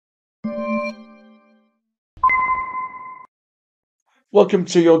Welcome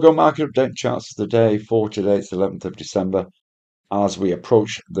to your Go Market Update charts of the day for today. It's 11th of December. As we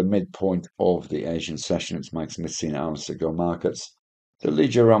approach the midpoint of the Asian session, it's Mike Smith, senior analyst at Go Markets, to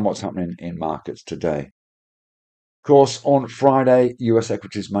lead you around what's happening in markets today. Of course, on Friday, US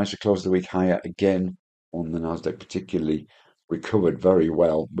equities managed to close the week higher again on the Nasdaq, particularly recovered very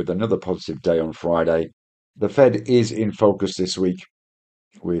well with another positive day on Friday. The Fed is in focus this week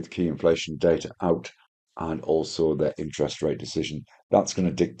with key inflation data out and also their interest rate decision. That's going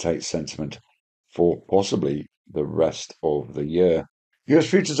to dictate sentiment for possibly the rest of the year. US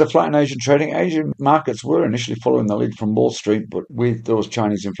futures are flat in Asian trading. Asian markets were initially following the lead from Wall Street, but with those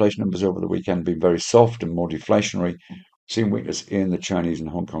Chinese inflation numbers over the weekend being very soft and more deflationary, seeing weakness in the Chinese and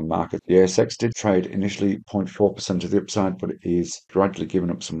Hong Kong market. The ASX did trade initially 0.4% to the upside, but it is gradually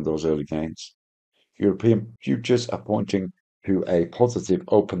giving up some of those early gains. European futures are pointing to a positive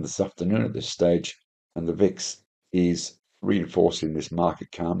open this afternoon at this stage, and the VIX is reinforcing this market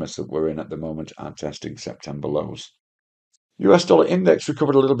calmness that we're in at the moment and testing September lows. US dollar index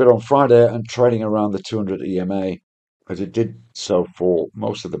recovered a little bit on Friday and trading around the 200 EMA, as it did so for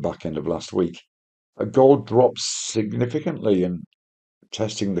most of the back end of last week. Gold dropped significantly and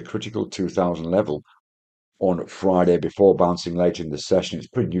testing the critical 2000 level on Friday before bouncing late in the session. It's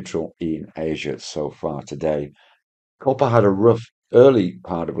pretty neutral in Asia so far today. Copper had a rough early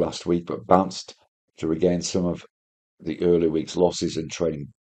part of last week, but bounced to regain some of the early week's losses and trading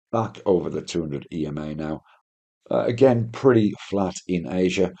back over the 200 EMA now. Again, pretty flat in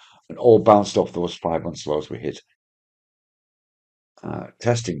Asia and all bounced off those 5-month lows we hit.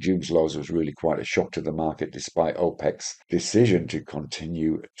 Testing June's lows was really quite a shock to the market despite OPEC's decision to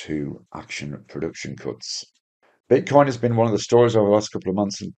continue to action production cuts. Bitcoin has been one of the stories over the last couple of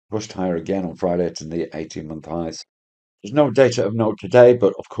months and pushed higher again on Friday to the 18-month highs. There's no data of note today,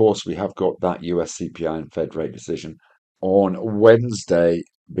 but of course we have got that US CPI and Fed rate decision on Wednesday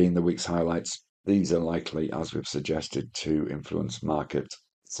being the week's highlights. These are likely, as we've suggested, to influence market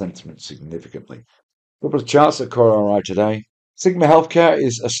sentiment significantly. A couple of charts at Core RI today. Sigma Healthcare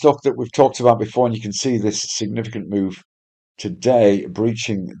is a stock that we've talked about before, and you can see this significant move today,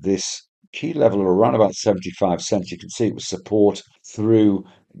 breaching this key level of around about 75 cents. You can see it was support through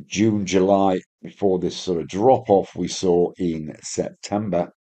June, July, before this sort of drop off we saw in September.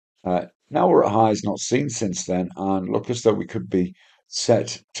 Now we're at highs not seen since then, and look as though we could be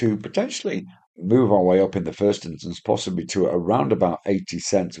set to potentially move our way up in the first instance, possibly to around about 80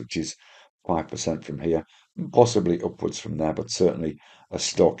 cents, which is 5% from here, possibly upwards from there, but certainly a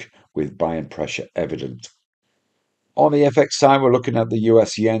stock with buying pressure evident. On the FX side, we're looking at the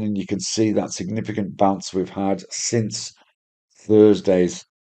US yen, and you can see that significant bounce we've had since Thursday's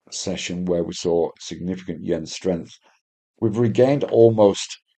session where we saw significant yen strength. We've regained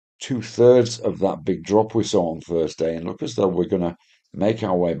almost 2/3 of that big drop we saw on Thursday, and look as though we're going to make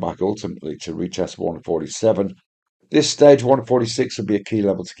our way back ultimately to retest 147. At this stage, 146 would be a key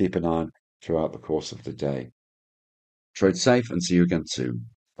level to keep an eye on throughout the course of the day. Trade safe and see you again soon.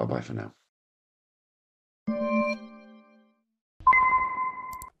 Bye bye for now.